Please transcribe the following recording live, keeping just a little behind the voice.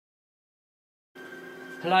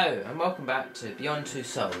Hello and welcome back to Beyond Two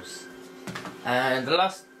Souls. And the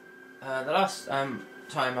last time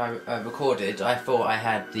I recorded, I thought I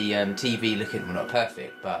had the TV looking, well, not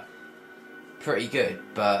perfect, but pretty good.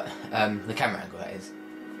 But the camera angle, that is.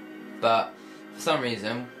 But for some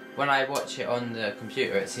reason, when I watch it on the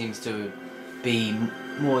computer, it seems to be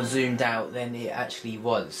more zoomed out than it actually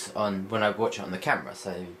was on when I watch it on the camera.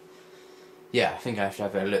 So yeah, I think I have to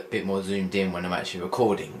have it a little bit more zoomed in when I'm actually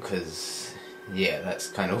recording, because yeah, that's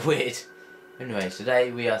kind of weird. Anyway,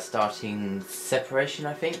 today we are starting Separation,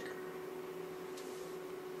 I think.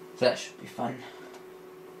 So that should be fun.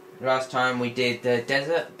 Last time we did the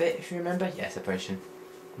desert bit, if you remember. Yeah, Separation.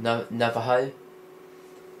 Navajo,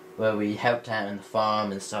 where we helped out on the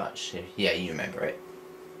farm and such. Yeah, you remember it.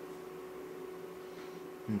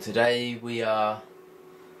 And today we are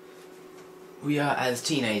as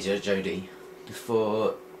teenager Jodie.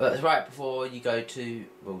 Right before you go to,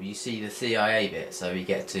 well, you see the CIA bit, so we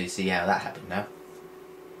get to see how that happened now.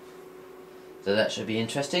 So that should be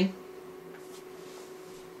interesting.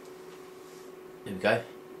 Here we go.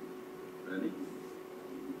 Ready?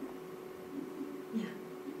 Yeah.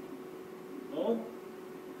 Oh,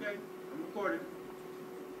 okay, I'm recording.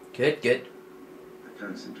 Good, good.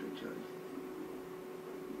 Concentrate, Jody.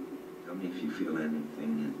 Tell me if you feel anything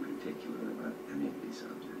in particular about any of these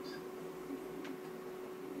subjects.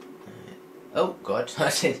 Oh God,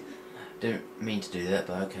 I didn't mean to do that,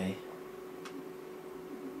 but okay.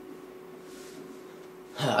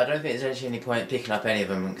 I don't think there's actually any point picking up any of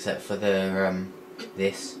them except for the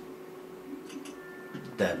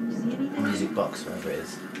music box, whatever it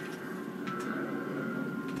is.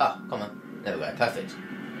 Ah, come on, there we go, perfect.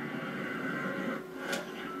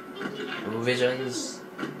 All visions.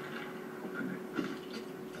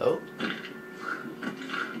 Oh.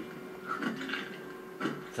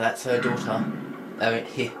 So that's her daughter.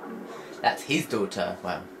 Oh, that's his daughter. Wow,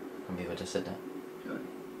 I can't believe I just said that. Jody,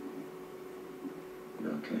 you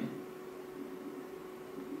okay?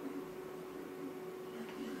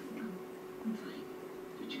 I'm fine.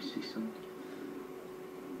 Did you see something?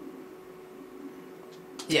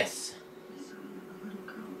 Yes. I saw a little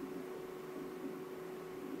girl.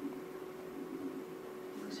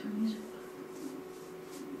 It was her music.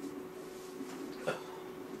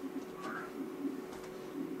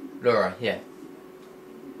 Laura, yeah.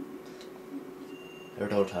 Her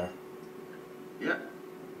daughter. Yeah.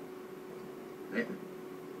 Nathan.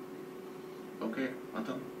 Okay, I'll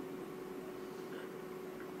tell him.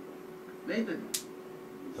 Nathan,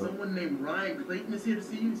 Oh. someone named Ryan Clayton is here to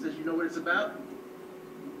see you. Says you know what it's about?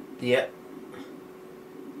 Yep.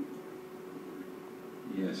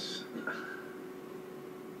 Yes.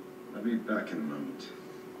 I'll be back in a moment.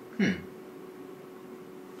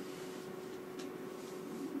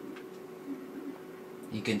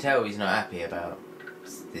 You can tell he's not happy about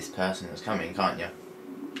this person that's coming, can't you?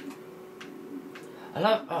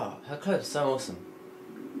 Her clothes are so awesome.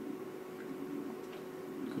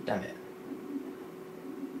 God damn it.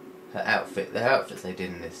 The outfits they did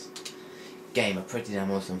in this game are pretty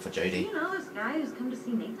damn awesome for Do Jodie. you know this guy who's come to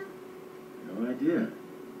see Nathan? No idea.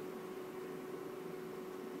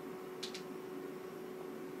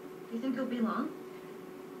 Do you think he'll be long?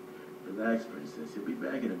 Relax, princess. He'll be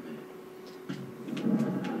back in a minute.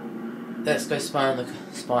 Let's go spy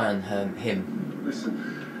on him.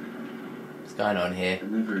 Listen, What's going on here? I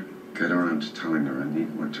never got around to telling her I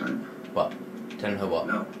need more time. What? Telling her what?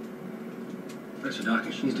 No. Professor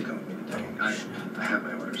Dawkins, she needs to come with me today. I have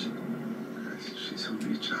my orders. She's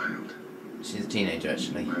only a child. She's a teenager,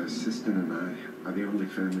 actually. My assistant and I are the only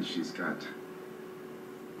family she's got.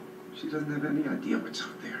 She doesn't have any idea what's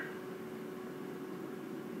out there.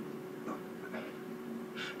 Look,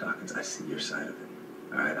 Dawkins, I see your side of it.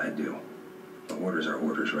 All right, I do. But orders are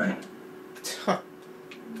orders, right?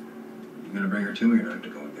 You gonna bring her to me, or do I have to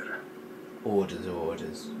go and get her? Orders are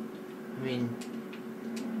orders. I mean...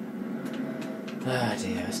 Ah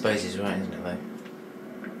dear, I suppose he's right, isn't it, though?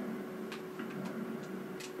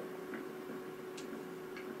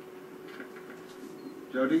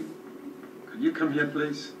 Jody, could you come here,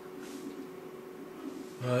 please?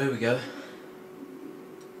 Oh, here we go.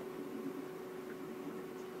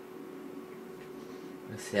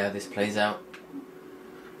 Let's see how this plays out.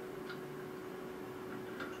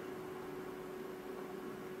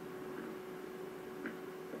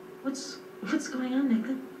 What's going on,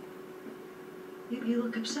 Nathan? You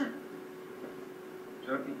look upset.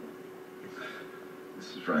 Jody,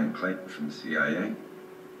 this is Ryan Clayton from the CIA.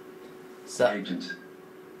 So,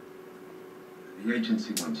 The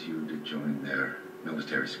agency wants you to join their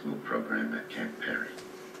military school program at Camp Perry.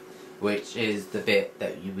 which is the bit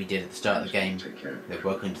that we did at the start of the game, Take care of the it.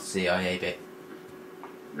 Welcome to CIA bit.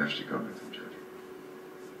 You have to go with him, Jody.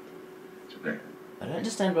 It's okay. I don't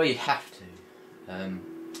understand why you have to.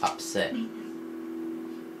 Upset.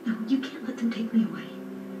 Nathan. No, you can't let them take me away.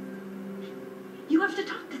 You have to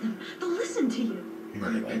talk to them. They'll listen to you. No,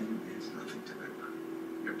 they won't. It means nothing to them.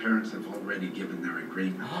 Your parents have already given their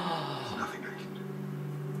agreement. There's nothing I can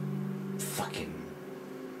do. Fucking.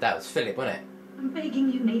 That was Philip, wasn't it? I'm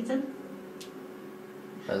begging you, Nathan.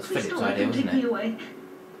 That was Please Philip's don't let idea, them wasn't take me it? away.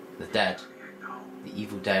 The dad. I know. The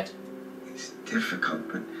evil dad. It's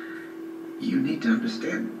difficult, but you need to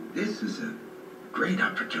understand this is a great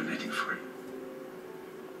opportunity for you.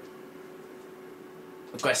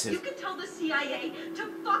 You Aggressive. can tell the CIA to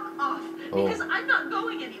fuck off Oh. because I'm not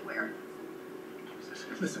going anywhere.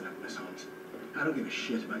 Listen up, Miss Holmes. I don't give a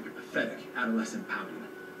shit about your pathetic adolescent pouting.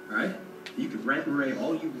 All right? You can rant and rave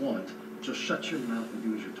all you want. Just shut your mouth and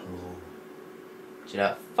do as you're told. Ooh. Do you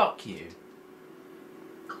know, fuck you.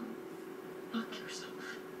 Go fuck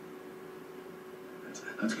yourself.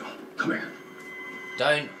 Let's go. Come here.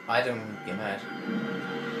 I don't get mad.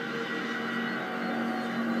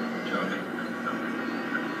 Jody, no.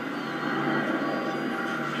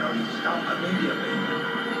 Jody, stop immediately.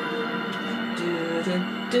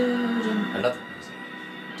 I love the music.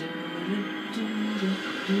 Do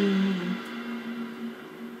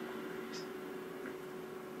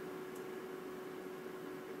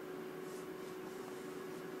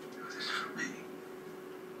this for me.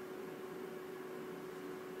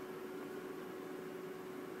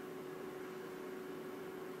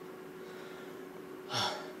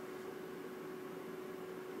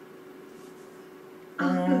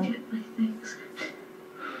 I'll go get my things.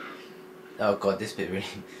 Oh god, this bit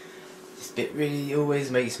really always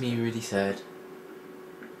makes me really sad.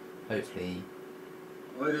 Hopefully.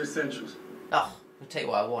 Only the essentials. Oh, I'll take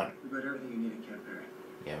what I want. We've got everything you need at Camp Perry.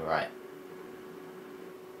 Yeah, right.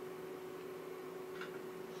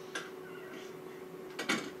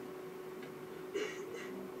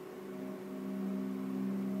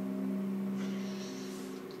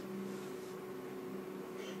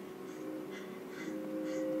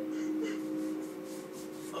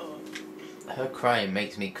 Her crying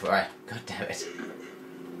makes me cry. God damn it.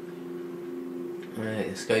 Right,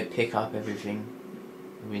 let's go pick up everything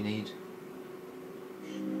we need.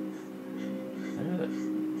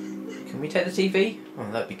 Can we take the TV?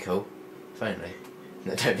 Oh, that'd be cool. If only. I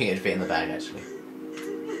don't think it'd fit in the bag actually.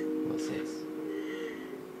 What's this?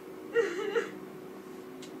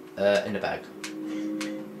 In the bag.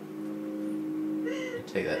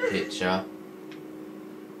 Take that picture.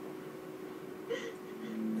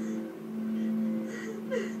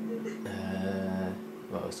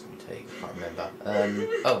 What else can we take? I can't remember.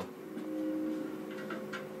 Oh.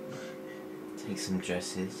 Take some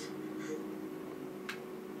dresses.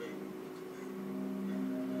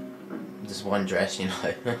 Just one dress, you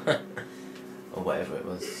know. Or whatever it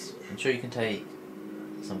was. I'm sure you can take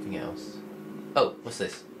something else. Oh, what's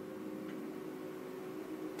this?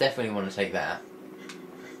 Definitely want to take that.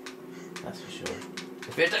 That's for sure.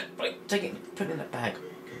 If you don't take it, put it in that bag. For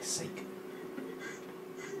goodness sake.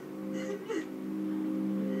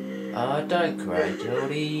 Oh, don't cry,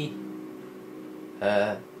 Jodie.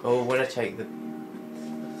 Oh, when I take the...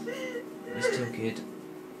 It's still good.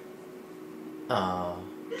 Ah.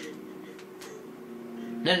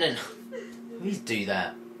 No. Please do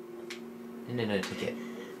that. No, take it.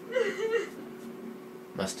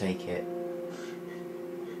 Must take it.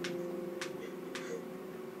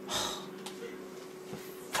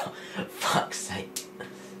 For fuck's sake.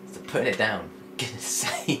 Stop putting it down. For goodness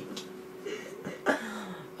sake.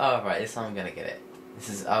 Oh, right, this time I'm gonna get it. This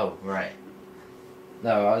is... Oh, right.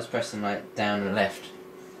 No, I was pressing, like, down and left.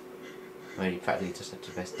 Well, you practically just have to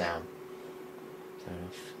press down. Turn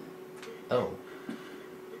off. Oh.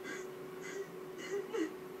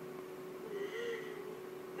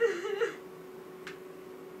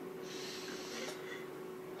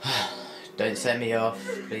 Don't set me off.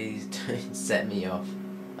 Please don't set me off.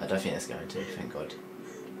 I don't think that's going to, thank God.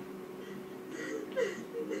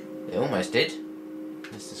 It almost did.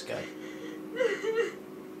 Let's just go.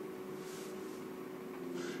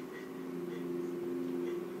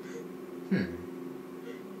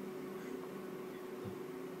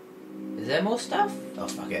 Is there more stuff? Oh,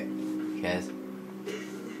 fuck it. Who cares?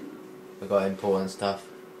 We got important stuff.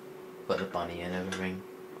 Got the bunny and everything.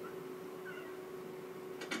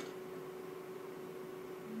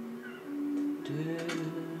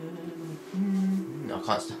 I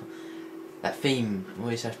can't stop. That theme,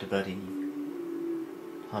 always have to bloody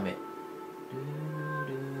hum it.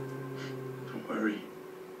 Don't worry.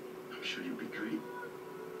 I'm sure you'll be great.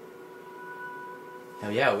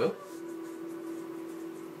 Hell yeah, I will.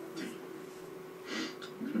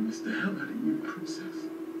 You miss the hell out of you, princess.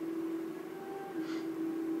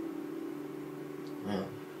 Oh.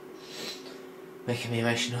 Making me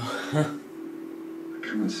emotional. I'll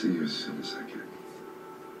come and see you as soon as I can.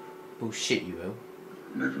 Bullshit, you will.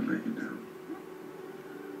 I'll never let you down.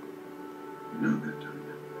 You know that, don't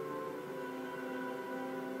you?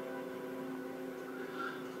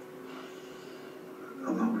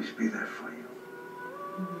 I'll always be there for you.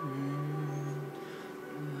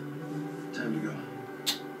 Time to go.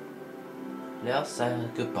 Let us say our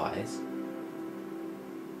goodbyes.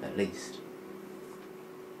 At least.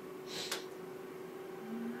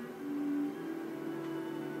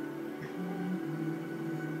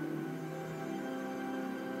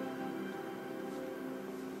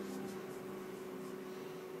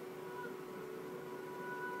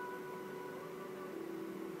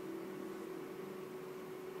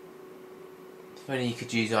 If only you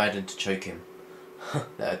could use Aiden to choke him.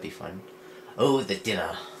 That would be fun. Oh, the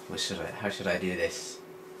dinner. How should I do this?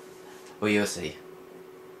 Well, you'll see.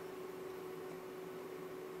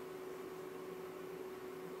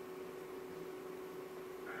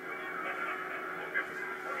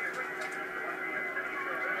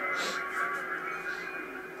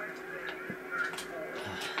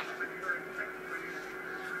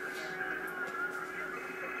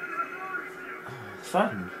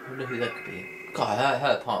 Fun. I wonder who that could be. God,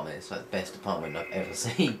 her apartment is like the best apartment I've ever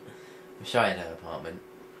seen. I wish I had her apartment.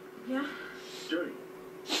 Yeah? Jody.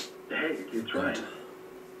 Hey, it's Ryan.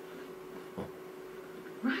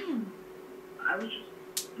 Ryan. I was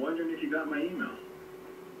just wondering if you got my email.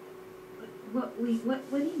 What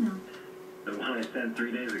email? The one I sent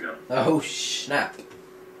 3 days ago. Oh, snap.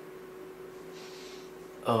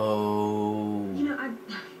 Oh. You know,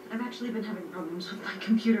 I've actually been having problems with my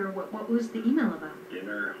computer. What was the email about?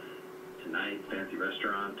 Dinner tonight, fancy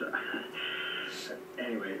restaurant.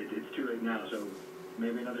 Anyway, it's too late now, so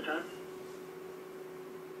maybe another time?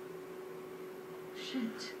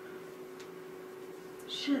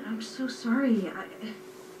 Shit, I'm so sorry.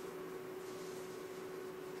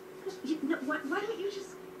 Why don't you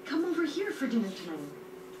just come over here for dinner tonight?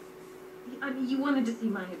 I mean, you wanted to see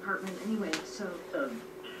my apartment anyway, so...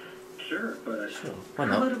 Sure, but... Sure, why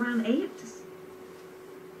How not? about around 8?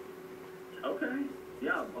 Okay.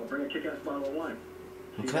 Yeah, I'll bring a kick-ass bottle of wine.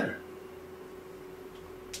 See you Okay. later.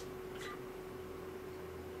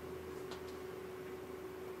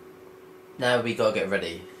 Now we gotta get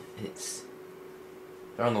ready. It's...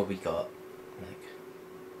 How long have we got? Like...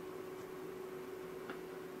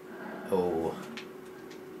 Oh...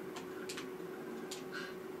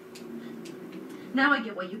 Now I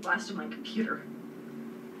get why you blasted my computer.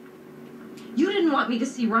 You didn't want me to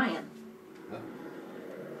see Ryan.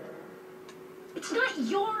 It's not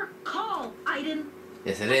your call, Aiden.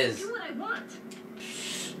 Yes, it I is. do what I want.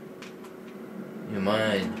 You're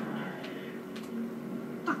mine.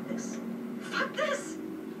 Fuck this. Fuck this.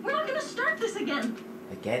 We're not gonna start this again.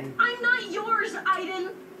 Again? I'm not yours,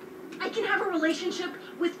 Aiden. I can have a relationship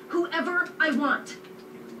with whoever I want.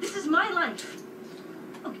 This is my life.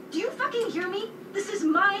 Oh, do you fucking hear me? This is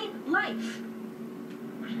my life.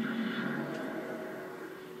 You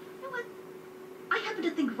know what? I happen to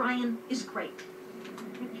think Ryan is great.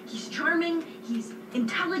 He's charming, he's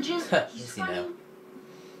intelligent, he's Is he now? funny. You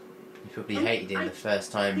probably And hated him the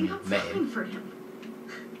first time I think you I'm met falling him. for him.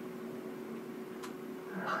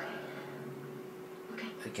 Okay.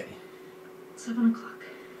 Okay. 7 o'clock.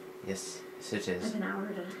 Yes, yes it I have is. an hour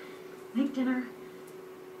to make dinner.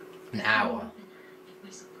 An hour. And get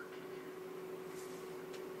myself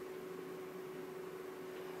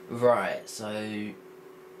working. Right, so...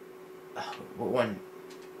 what one...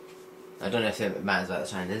 I don't know if it matters about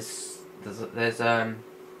the time. There's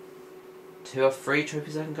 2 or 3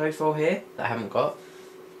 trophies I can go for here that I haven't got.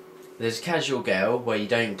 There's Casual Girl, where you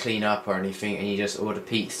don't clean up or anything and you just order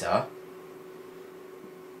pizza.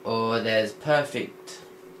 Or there's Perfect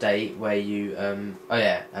Date, where you, oh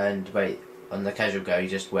yeah, and wait, on the Casual Girl you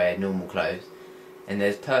just wear normal clothes. And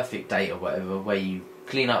there's Perfect Date or whatever, where you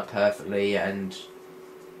clean up perfectly and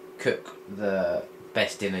cook the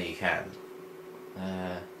best dinner you can.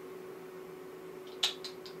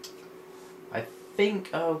 I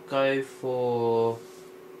think I'll go for...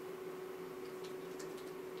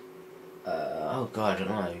 oh god, I don't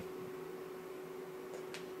know.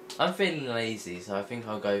 I'm feeling lazy, so I think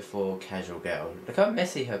I'll go for Casual Girl. Look how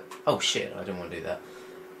messy her... Oh shit, I don't want to do that.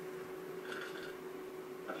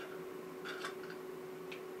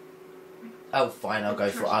 Oh fine, I'll go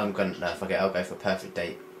for... I'm gonna... No, fuck it, I'll go for Perfect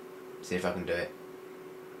Date. See if I can do it.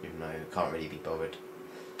 Even though I can't really be bothered.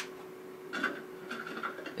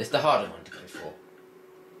 It's the harder one to go for.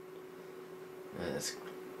 Let's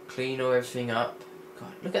clean all everything up.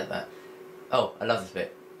 God, look at that. Oh, I love this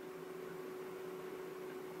bit.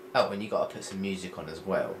 Oh, and you got to put some music on as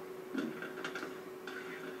well.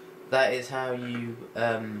 That is how you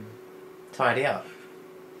tidy up.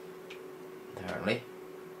 Apparently.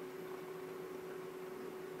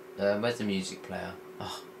 Where's the music player?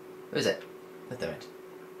 Oh, where is it? Damn it.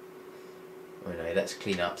 Anyway, let's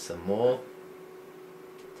clean up some more.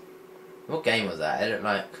 What game was that? I don't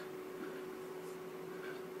like.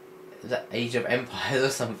 Is that Age of Empires or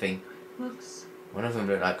something? Books. One of them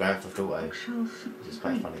looked like Grand Theft Auto, Bookshelf. which is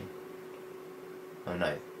quite funny. Oh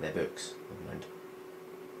no, they're books. Never mind.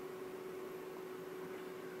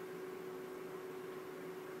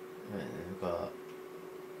 Right, then we've got.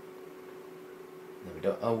 No, we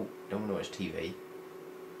don't. Oh, don't want to watch TV.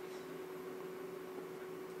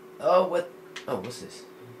 Oh, what? Oh, what's this?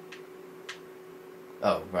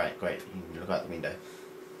 Oh, right, great. You can look out the window.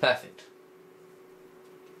 Perfect.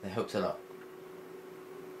 That helps a lot.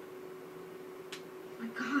 My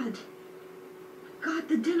God. My God,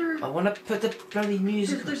 the dinner. I want to put the bloody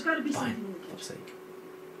music. There's got to be Fine, something in the for kitchen. God's sake.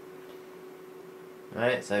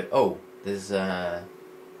 Right, so there's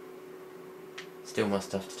still more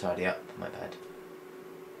stuff to tidy up. My bad.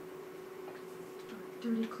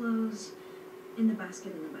 Dirty clothes in the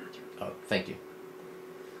basket in the bathroom. Oh, thank you.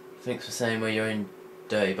 Thanks for saying where your own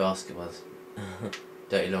dirty basket was.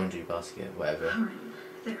 Dirty laundry basket, whatever. All right,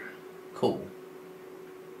 there. Cool.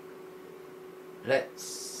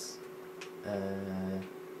 Let's have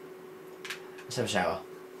a shower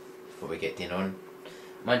before we get dinner on.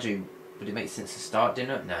 Mind you, would it make sense to start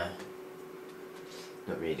dinner? No.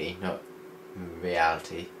 Not really, not in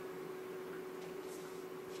reality.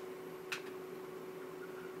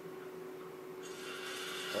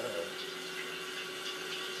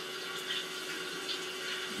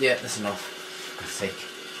 Yeah, that's enough. For God's sake.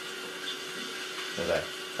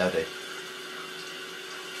 That'll do.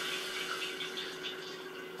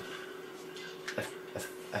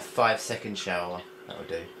 A 5-second shower. That'll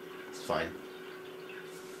do. It's fine.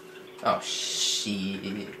 Oh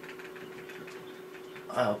shit.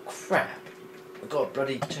 Oh crap. I got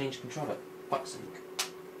bloody change controller. Fuck's sake.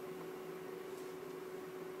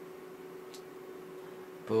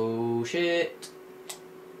 Bullshit.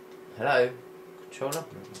 Hello? Controller?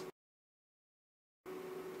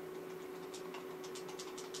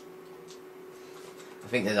 I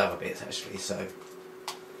think there's other bits actually, so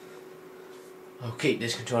I'll keep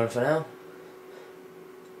this controller for now.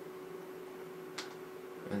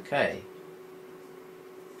 Okay.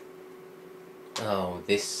 Oh,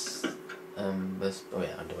 this was, oh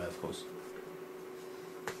yeah, underwear of course.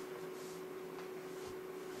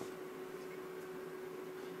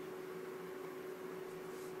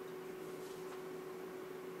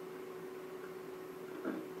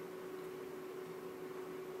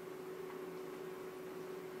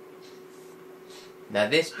 Now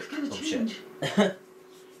this, I've got to oh change. shit.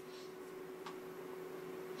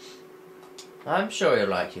 I'm sure he'll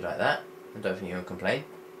like you like that. I don't think he'll complain.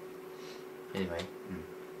 Anyway,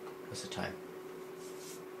 what's the time?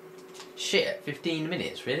 Shit, 15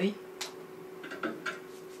 minutes, really? What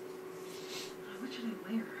should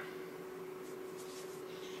I wear?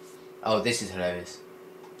 Oh, this is hilarious.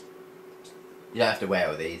 You don't have to wear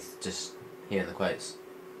all these, just hear the quotes.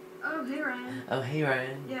 Oh, hey Ryan. Oh, hey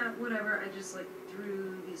Ryan. Yeah, whatever. I just like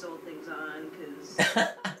threw these old things on because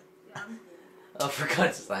yeah, I'm cool. Oh, for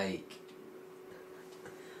God's sake.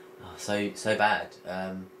 Oh, so bad.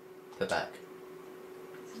 Put back.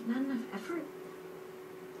 Is it not enough effort?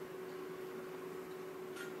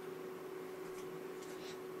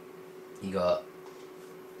 You got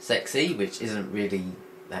sexy, which isn't really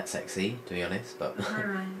that sexy, to be honest, but Hi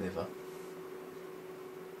Ryan. whatever.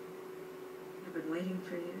 I've been waiting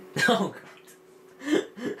for you. Oh God.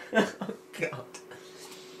 Oh God.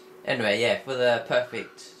 Anyway, yeah, for the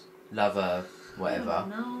perfect lover, whatever,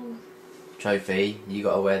 No. trophy, you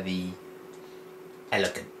gotta wear the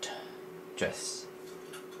elegant dress.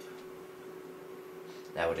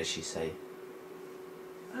 Now what does she say?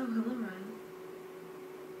 Oh, hello Ryan.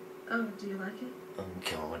 Oh, do you like it? Oh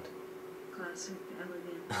God. Classic,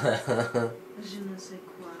 elegant. What Je ne sais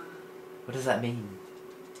quoi. does that mean?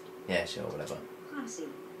 Yeah, sure, whatever. Classy.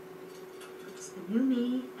 It's the new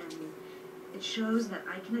me, and it shows that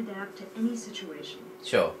I can adapt to any situation.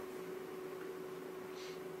 Sure.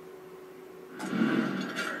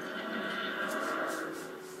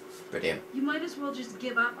 Brilliant. You might as well just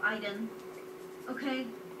give up, Aiden. Okay?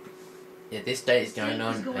 Yeah, this date is This going date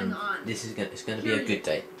on, is going and on. this is it's gonna be a Period. good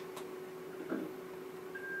date.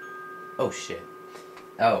 Oh shit.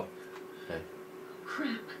 Oh. No.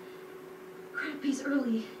 Crap. Crap, he's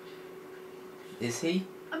early. Is he?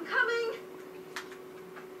 I'm coming!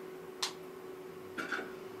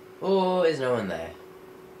 Or is no one there?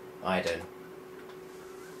 Aiden.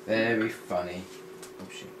 Very funny. Oh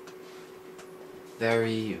shit.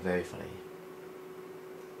 Very, very funny.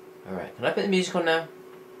 Alright, can I put the music on now?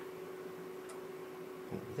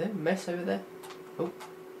 Is there a mess over there? Oh.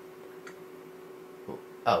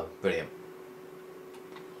 Oh, brilliant.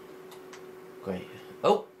 Great.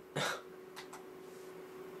 Oh!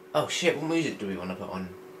 Oh shit, what music do we want to put on?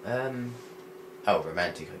 Oh,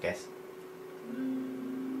 romantic, I guess.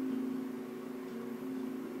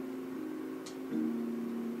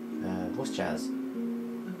 What's jazz?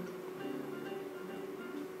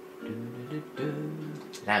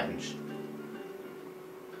 Lounge.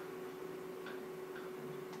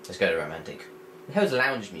 Let's go to romantic. The hell's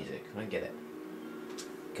lounge music? I don't get it.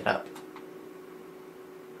 Get up.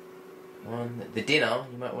 The dinner,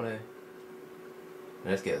 you might want to...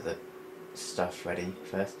 Let's get the stuff ready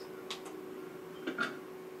first.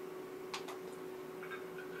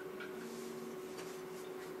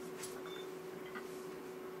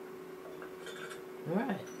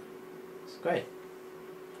 Alright. It's great.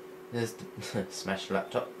 There's the smashed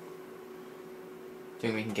laptop.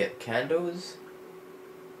 Think we can get candles?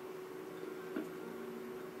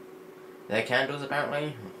 They're candles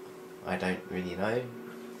apparently. I don't really know.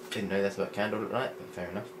 Didn't know that's what a candle looked like, but fair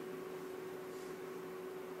enough.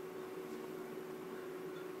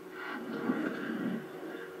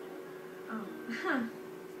 Oh,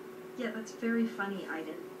 yeah, that's very funny,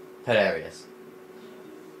 Aiden. Hilarious.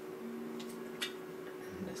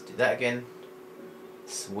 Let's do that again.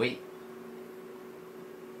 Sweet.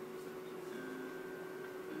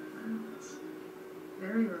 That's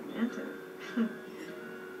very romantic.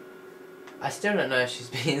 I still don't know if she's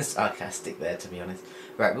being sarcastic there, to be honest.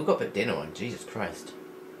 Right, we've got to put dinner on. Jesus Christ.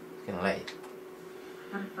 It's getting late.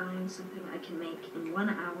 Gotta find something I can make in 1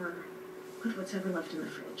 hour with what's ever left in the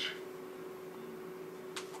fridge.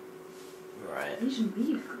 Right. Asian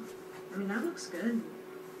beef, huh? I mean, that looks good.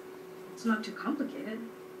 It's not too complicated.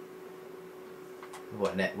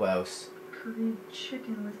 What else? Curried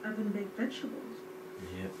chicken with oven-baked vegetables.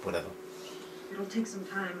 Yeah, whatever. It'll take some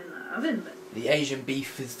time in the oven, but... The Asian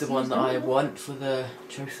beef is the one that I want for the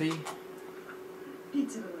trophy.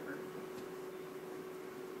 Pizza delivered.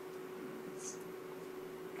 It's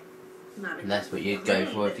not And that's what you'd go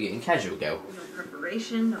for if you're getting casual, girl. No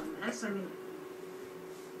preparation, no mess. I mean,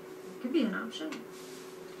 it could be an option.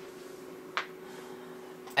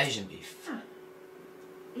 Asian beef. Yeah.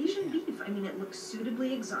 Asian beef. I mean, it looks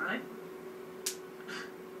suitably exotic.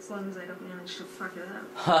 As long as I don't manage to fuck it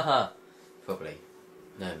up. Haha. Probably.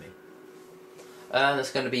 Know me.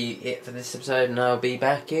 That's going to be it for this episode, and I'll be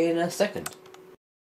back in a second.